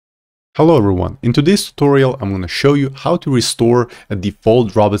Hello everyone, in today's tutorial I'm going to show you how to restore a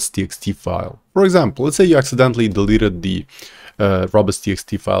default Robots.txt file. For example, let's say you accidentally deleted the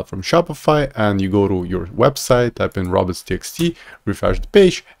Robots.txt file from Shopify and you go to your website, type in Robots.txt, refresh the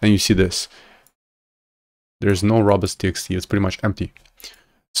page and you see this. There's no Robots.txt, it's pretty much empty.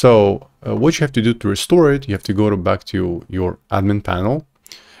 So what you have to do to restore it, you have to go back to your admin panel,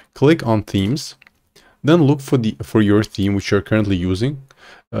 click on themes, then look for your theme which you're currently using.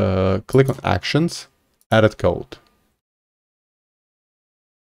 Click on Actions, Edit Code.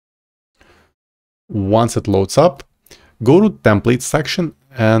 Once it loads up, go to Template section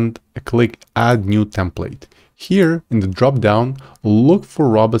and click Add New Template. Here in the drop-down, look for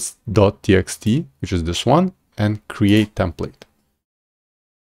Robots.txt, which is this one, and Create Template.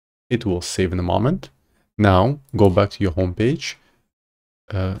 It will save in a moment. Now go back to your home page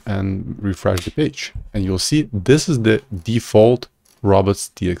and refresh the page, and you'll see this is the default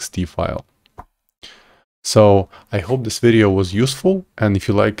Robots.txt file. So I hope this video was useful, and if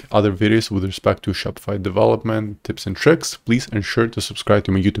you like other videos with respect to Shopify development, tips and tricks, please ensure to subscribe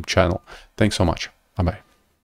to my YouTube channel. Thanks so much. Bye-bye.